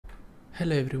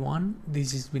Hello everyone,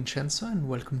 this is Vincenzo and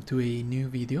welcome to a new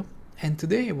video. And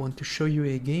today I want to show you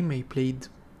a game I played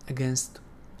against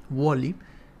Wally,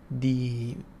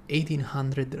 the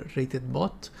 1800 rated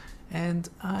bot, and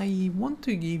I want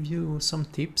to give you some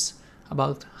tips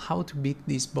about how to beat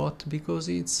this bot because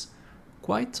it's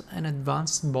quite an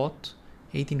advanced bot.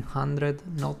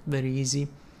 1800, not very easy.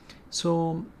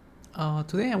 So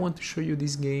today I want to show you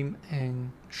this game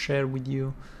and share with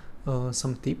you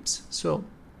some tips. So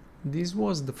this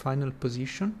was the final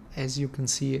position. As you can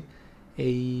see,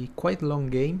 a quite long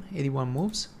game, 81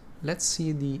 moves. Let's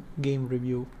see the game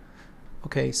review.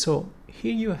 Okay, so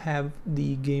here you have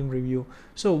the game review.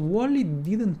 So Wally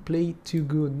didn't play too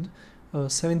good.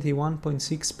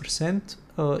 71.6%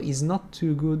 is not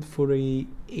too good for a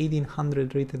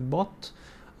 1800 rated bot,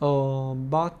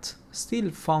 but still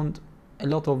found a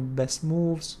lot of best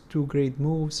moves, 2 great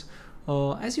moves.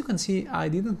 As you can see, I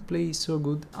didn't play so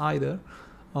good either.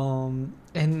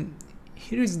 And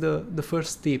here is the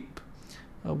first tip,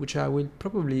 which I will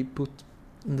probably put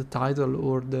in the title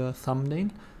or the thumbnail.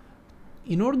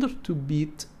 In order to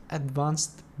beat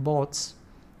advanced bots,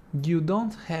 you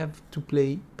don't have to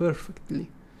play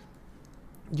perfectly.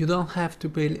 You don't have to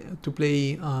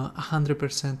play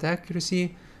 100%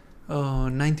 accuracy,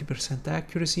 90%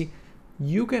 accuracy.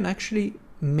 You can actually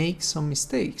make some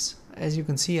mistakes. As you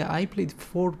can see, I played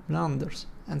 4 blunders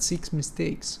and 6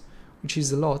 mistakes, which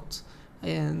is a lot,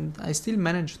 and I still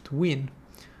managed to win.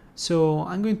 So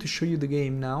I'm going to show you the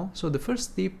game now. So the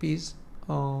first tip is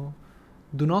do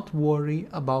not worry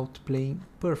about playing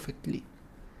perfectly.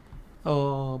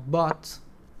 But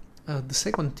the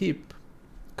second tip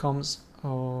comes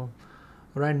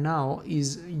right now,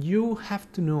 is you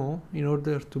have to know, in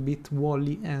order to beat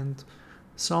Wally and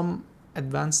some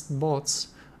advanced bots,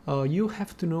 you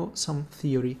have to know some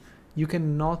theory. You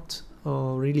cannot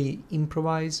really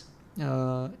improvise.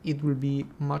 It will be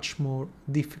much more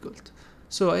difficult.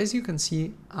 So as you can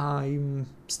see, I'm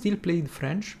still played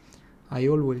French. I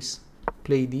always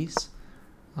play this.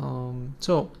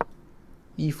 So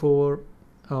e4,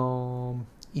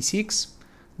 e6,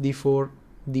 d4,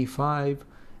 d5,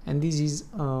 and this is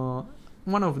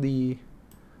one of the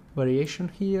variation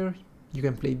here. You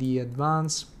can play the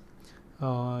advance.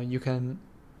 You can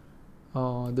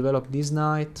develop this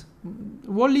knight.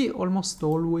 Wally almost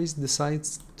always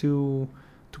decides to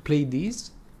play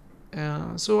this,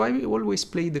 so I always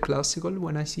play the classical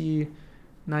when I see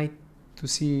knight to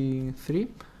c3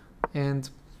 and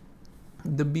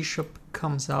the bishop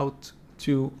comes out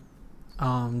to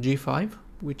g5,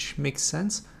 which makes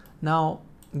sense. Now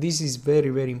this is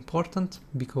very important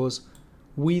because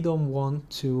we don't want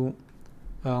to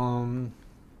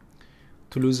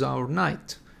lose our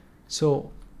knight.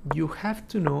 So you have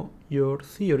to know your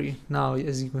theory. Now,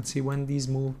 as you can see, when this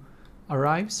move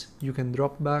arrives, you can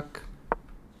drop back,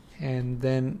 and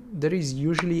then there is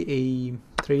usually a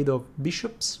trade of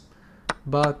bishops,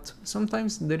 but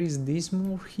sometimes there is this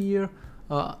move here.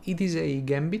 It is a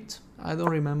gambit. I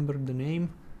don't remember the name.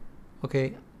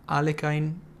 Okay,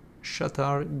 Alekhine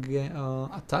Shatar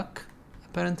attack,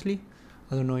 apparently.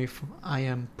 I don't know if I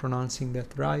am pronouncing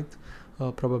that right.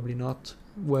 Probably not.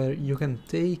 Where you can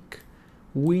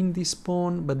win this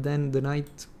pawn, but then the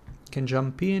knight can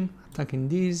jump in, attacking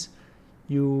this.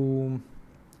 You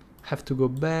have to go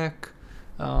back.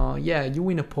 Yeah, you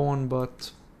win a pawn,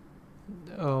 but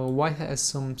white has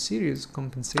some serious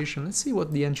compensation. Let's see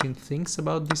what the engine thinks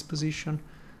about this position.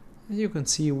 As you can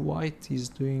see, white is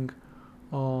doing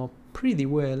pretty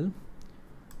well.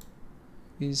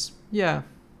 Yeah,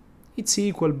 it's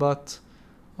equal, but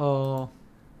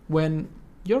when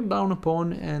you're down a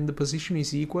pawn and the position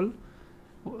is equal,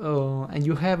 and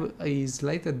you have a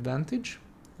slight advantage,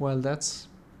 well, that's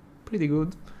pretty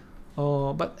good.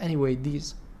 But anyway,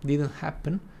 this didn't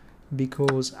happen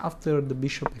because after the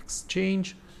bishop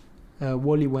exchange,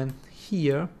 Wally went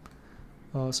here,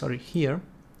 here,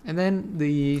 and then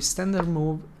the standard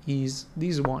move is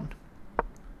this one,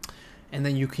 and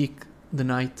then you kick the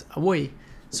knight away.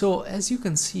 So as you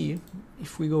can see,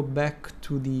 if we go back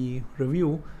to the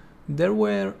review, there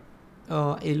were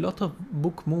a lot of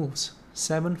book moves,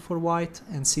 7 for white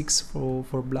and 6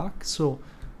 for black. So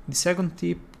the second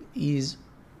tip is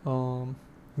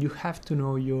you have to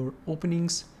know your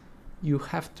openings. You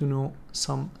have to know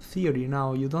some theory.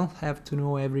 Now, you don't have to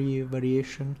know every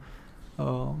variation,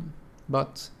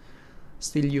 but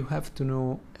still you have to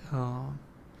know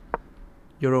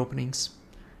your openings.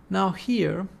 Now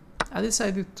here I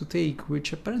decided to take,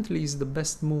 which apparently is the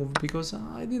best move, because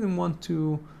I didn't want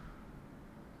to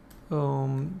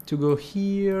go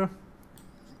here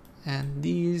and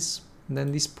this, and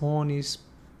then this pawn is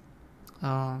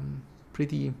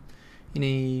pretty in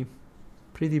a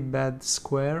pretty bad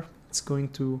square. It's going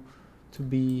to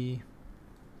be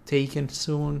taken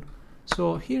soon.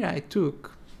 So here I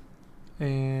took,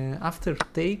 after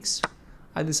takes,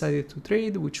 I decided to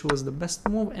trade, which was the best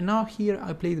move. And now here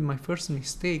I played my first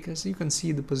mistake. As you can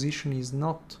see, the position is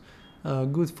not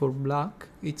good for black.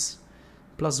 It's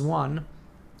 +1.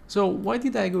 So why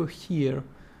did I go here?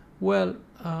 Well,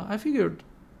 I figured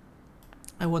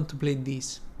I want to play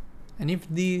this, and if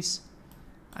this,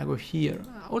 I go here.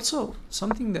 Also,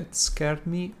 something that scared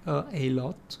me a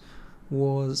lot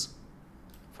was,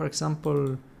 for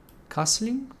example,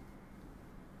 castling.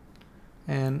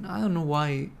 And I don't know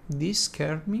why this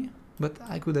scared me, but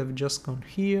I could have just gone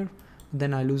here,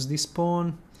 then I lose this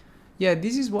pawn. Yeah,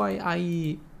 this is why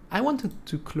I wanted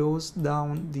to close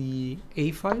down the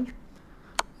A file,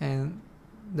 and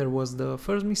there was the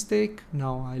first mistake.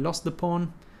 Now I lost the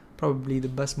pawn. Probably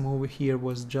the best move here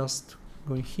was just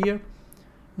going here.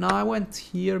 Now I went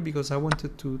here because I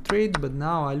wanted to trade, but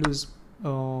now I lose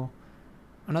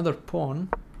another pawn.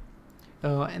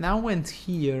 And I went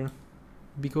here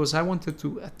because I wanted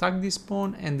to attack this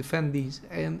pawn and defend this.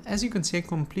 And as you can see, I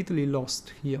completely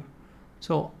lost here.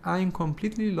 So I'm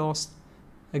completely lost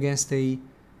against a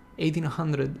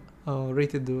 1800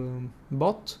 rated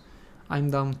bot. I'm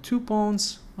down 2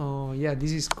 pawns. Yeah,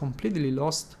 this is completely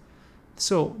lost.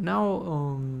 So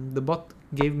now the bot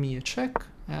gave me a check.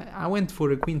 I went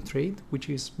for a queen trade, which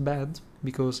is bad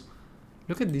because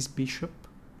look at this bishop.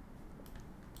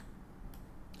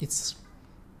 It's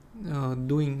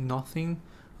doing nothing.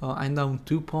 I'm down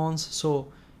 2 pawns.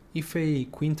 So if a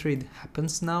queen trade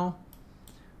happens now,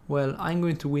 well, I'm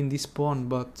going to win this pawn,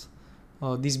 but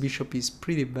this bishop is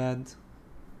pretty bad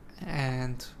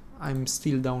and I'm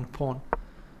still down a pawn.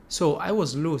 So I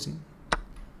was losing.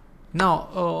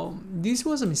 Now, this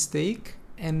was a mistake,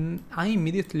 and I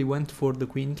immediately went for the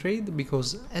queen trade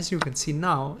because, as you can see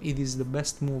now, it is the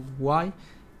best move. Why?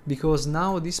 Because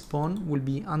now this pawn will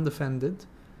be undefended.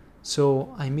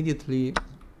 So I immediately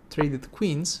traded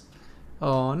queens.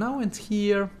 Now I went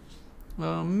here.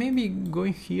 Maybe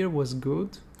going here was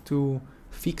good to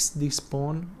fix this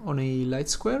pawn on a light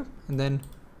square and then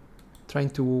trying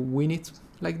to win it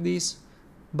like this.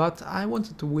 But I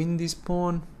wanted to win this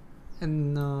pawn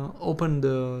and open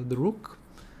the rook.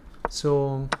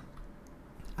 So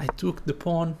I took the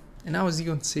pawn, and now as you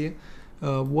can see,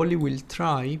 Wally will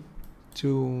try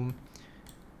to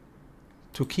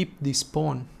keep this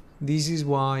pawn. This is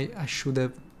why I should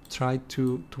have tried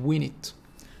to win it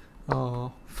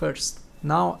first.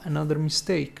 Now another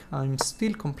mistake. I'm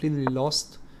still completely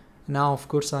lost. Now of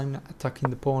course I'm attacking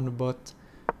the pawn, but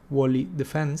Wally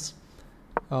defends.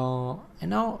 And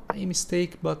now a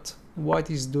mistake, but white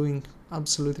is doing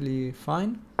absolutely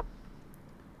fine.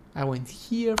 I went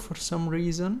here for some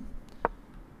reason,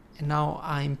 and now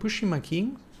I'm pushing my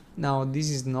king. Now this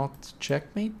is not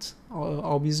checkmate,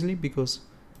 obviously, because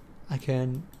I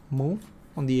can move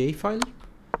on the A file,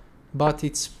 but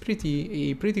it's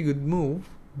a pretty good move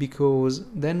because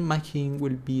then my king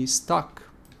will be stuck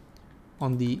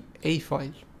on the A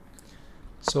file.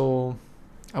 So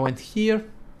I went here.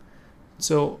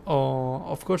 So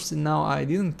of course now I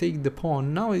didn't take the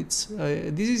pawn. Now it's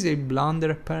this is a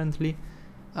blunder apparently.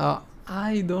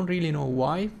 I don't really know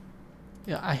why.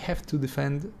 I have to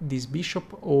defend this bishop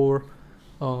or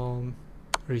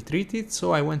retreat it.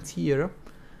 So I went here.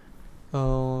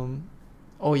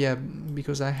 Oh yeah,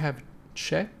 because I have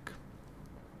check,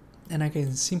 and I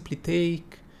can simply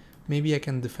take. Maybe I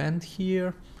can defend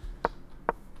here.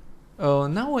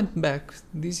 Now I went back.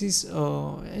 This is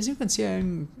as you can see,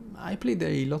 I played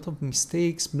a lot of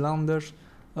mistakes, blunders,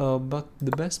 but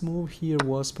the best move here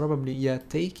was probably, yeah,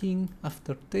 taking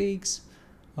after takes,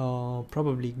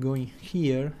 probably going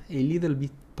here, a little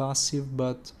bit passive,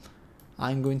 but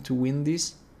I'm going to win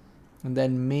this, and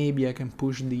then maybe I can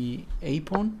push the A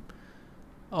pawn.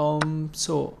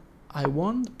 So I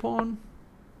won the pawn,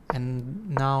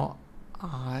 and now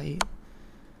I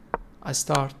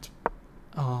start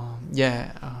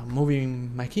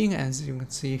moving my king. As you can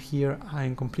see here,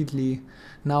 I'm completely,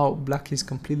 now black is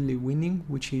completely winning,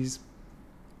 which is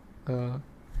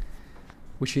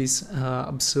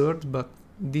absurd, but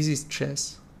this is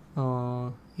chess.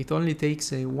 It only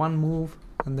takes a one move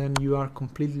and then you are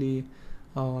completely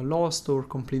lost or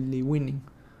completely winning.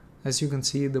 As you can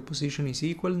see, the position is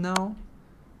equal now,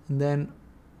 and then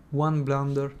one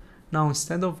blunder. Now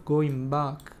instead of going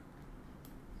back,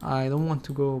 I don't want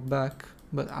to go back,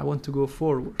 but I want to go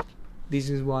forward. This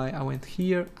is why I went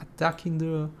here, attacking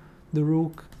the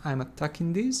rook. I'm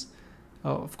attacking this.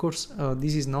 Of course,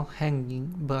 this is not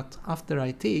hanging, but after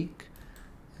I take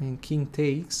and king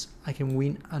takes, I can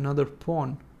win another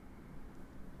pawn.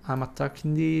 I'm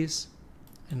attacking this,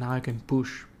 and now I can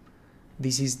push.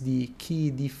 This is the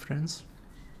key difference.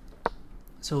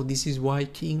 So this is why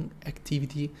king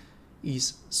activity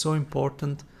is so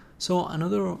important. So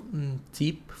another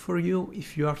tip for you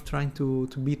if you are trying to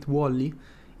beat Wally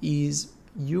is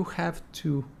you have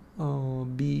to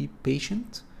be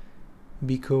patient,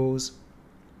 because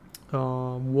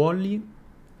Wally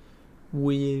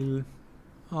will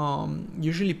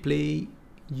usually play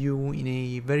you in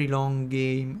a very long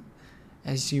game.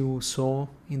 As you saw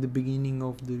in the beginning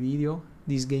of the video,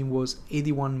 this game was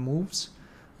 81 moves.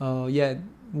 Yeah,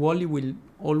 Wally will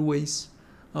always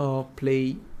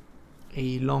play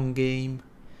a long game,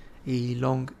 a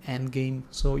long end game,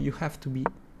 so you have to be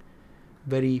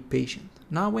very patient.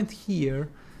 Now I went here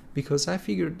because I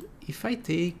figured if I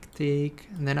take,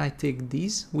 and then I take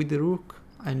this with the rook,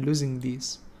 I'm losing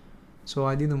this, so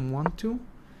I didn't want to.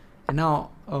 And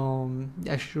now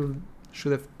I should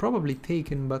have probably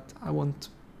taken, but I want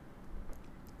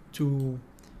to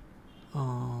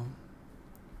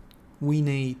win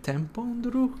a tempo on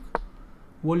the rook.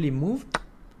 Wally moved,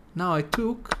 now I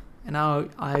took, and now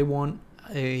I won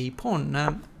a pawn. Now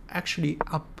I'm actually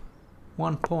up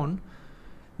one pawn.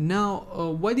 Now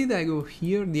why did I go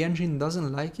here? The engine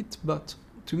doesn't like it, but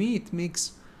to me it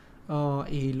makes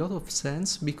a lot of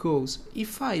sense, because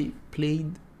if I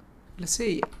played, let's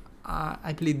say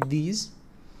I played this,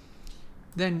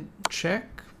 then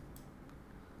check,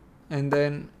 and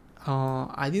then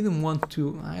I didn't want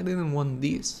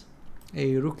this,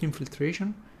 a rook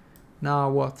infiltration. Now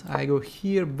what? I go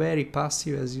here, very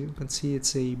passive, as you can see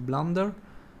it's a blunder.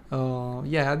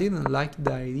 Yeah, I didn't like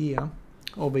the idea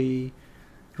of a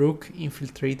rook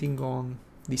infiltrating on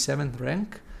the 7th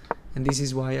rank, and this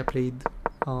is why I played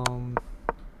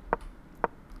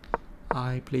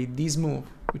this move,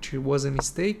 which was a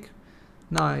mistake.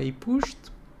 Now I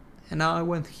pushed, and now I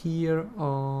went here.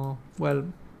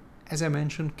 Well, as I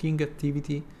mentioned, king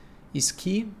activity is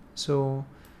key, so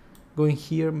going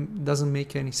here doesn't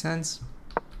make any sense.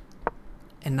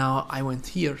 And now I went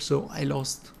here, so I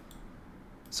lost,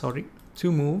 sorry,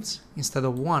 2 moves instead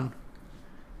of 1.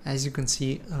 As you can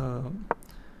see,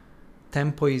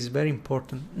 tempo is very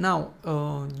important. Now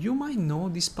you might know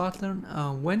this pattern.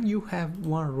 When you have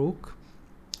 1 rook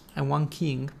and 1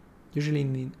 king, usually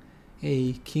in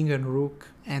a king and rook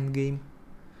endgame,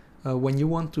 when you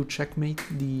want to checkmate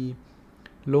the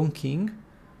lone king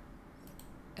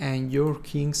and your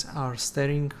kings are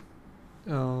staring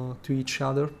to each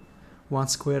other 1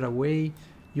 square away,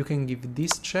 you can give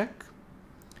this check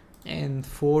and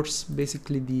force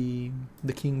basically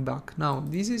the king back. Now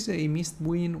this is a missed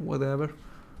win, whatever.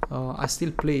 I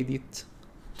still played it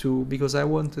because I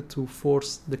wanted to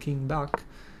force the king back.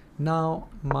 Now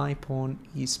my pawn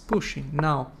is pushing.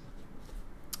 Now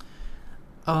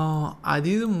I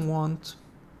didn't want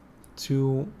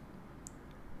to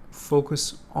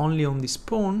focus only on this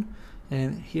pawn,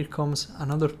 and here comes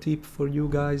another tip for you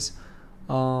guys.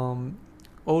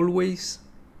 Always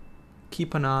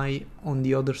keep an eye on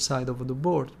the other side of the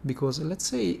board, because let's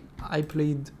say I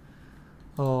played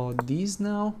this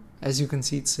now. As you can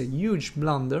see, it's a huge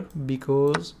blunder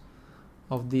because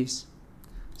of this.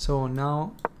 So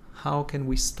now how can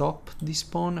we stop this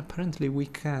pawn? Apparently we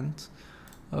can't.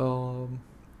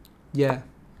 Yeah,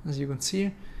 as you can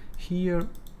see here,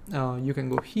 you can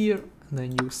go here and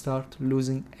then you start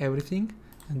losing everything,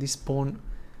 and this pawn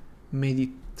made it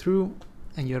through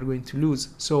and you're going to lose.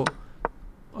 So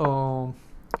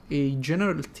a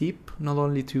general tip, not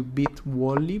only to beat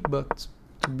Wally but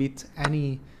to beat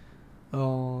any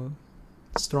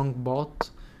strong bot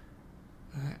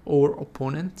or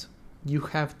opponent, you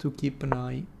have to keep an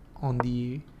eye on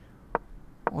the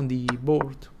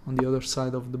board, on the other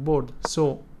side of the board.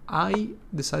 So I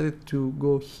decided to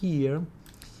go here,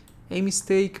 a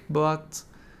mistake, but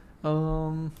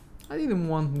I didn't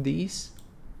want this,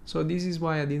 so this is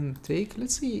why I didn't take.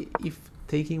 Let's see if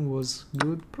taking was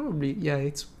good. Probably, yeah,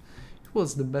 it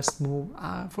was the best move.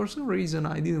 For some reason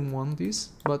I didn't want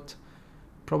this, but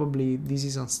probably this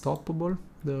is unstoppable,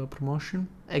 the promotion.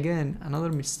 Again,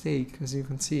 another mistake. As you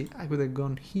can see, I could have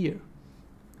gone here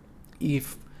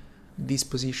if this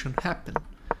position happened,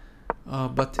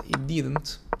 but it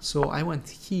didn't, so I went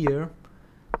here,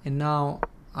 and now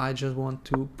I just want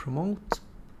to promote.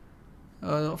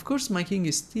 Of course my king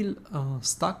is still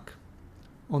stuck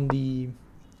on the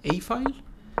A file,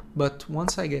 but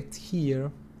once I get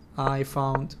here I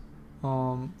found,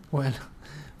 well,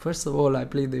 first of all I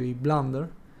played a blunder,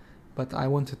 but I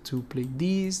wanted to play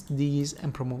these,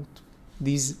 and promote.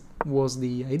 This was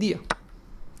the idea.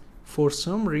 For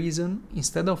some reason,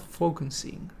 instead of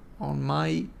focusing on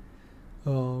my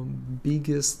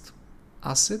biggest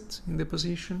asset in the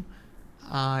position,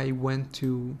 I went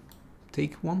to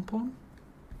take one pawn.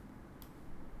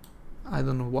 I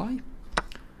don't know why.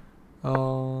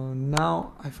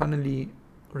 Now I finally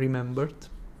remembered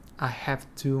I have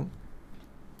to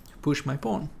push my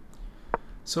pawn.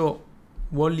 So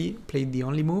Wally played the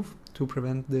only move to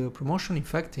prevent the promotion. In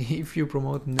fact, if you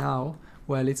promote now,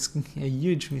 well, it's a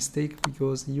huge mistake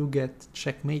because you get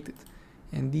checkmated.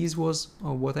 And this was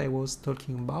what I was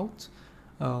talking about.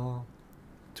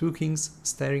 Two kings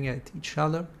staring at each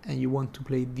other, and you want to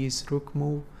play this rook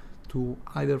move to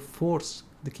either force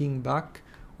the king back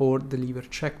or deliver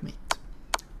checkmate.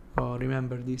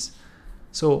 Remember this.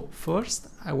 So first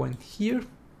I went here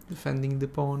defending the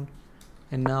pawn,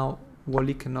 and now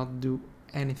Wally cannot do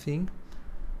anything.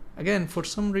 Again, for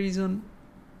some reason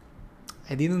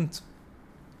I didn't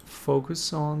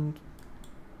focus on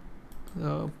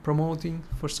promoting.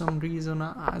 For some reason,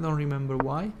 I don't remember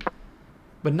why,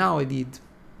 but now I did.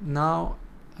 Now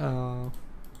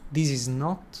this is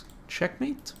not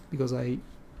checkmate because I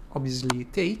obviously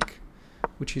take,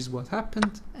 which is what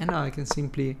happened, and now I can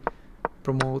simply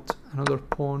promote another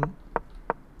pawn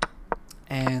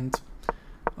and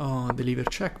deliver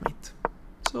checkmate.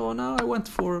 So now I went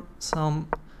for some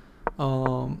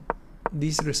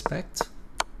disrespect.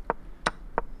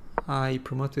 I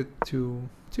promoted to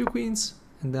 2 queens,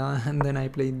 and then I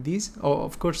played this. Oh,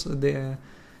 of course,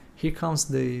 here comes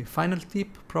the final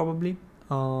tip, probably.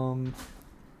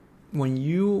 When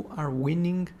you are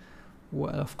winning,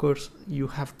 well, of course, you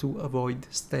have to avoid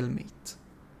stalemate.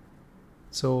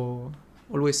 So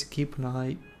always keep an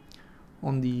eye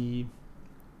on the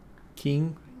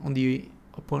king, on the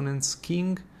opponent's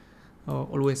king.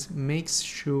 Always makes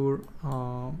sure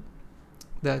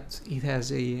that it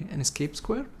has an escape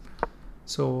square.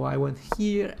 So I went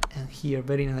here and here,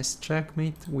 very nice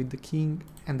checkmate with the king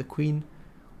and the queen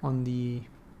on the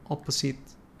opposite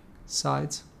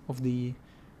sides of the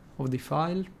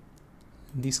file.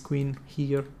 This queen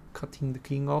here cutting the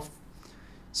king off.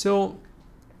 So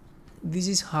this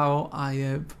is how I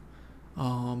have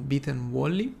beaten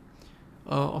Wally.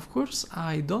 Of course,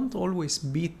 I don't always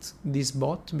beat this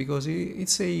bot because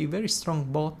it's a very strong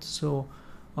bot, so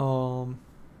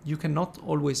you cannot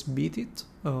always beat it,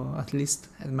 at least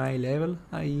at my level,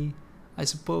 I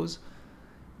suppose.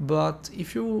 But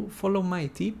if you follow my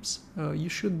tips, you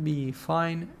should be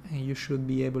fine, and you should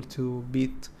be able to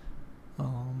beat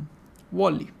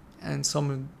Wally and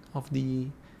some of the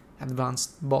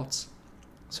advanced bots.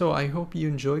 So I hope you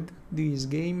enjoyed this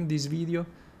game, this video.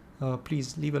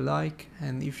 Please leave a like,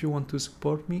 and if you want to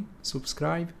support me,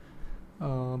 subscribe,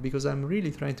 because I'm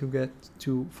really trying to get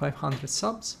to 500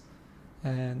 subs.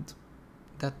 And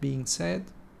that being said,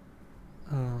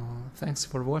 thanks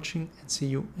for watching, and see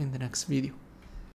you in the next video.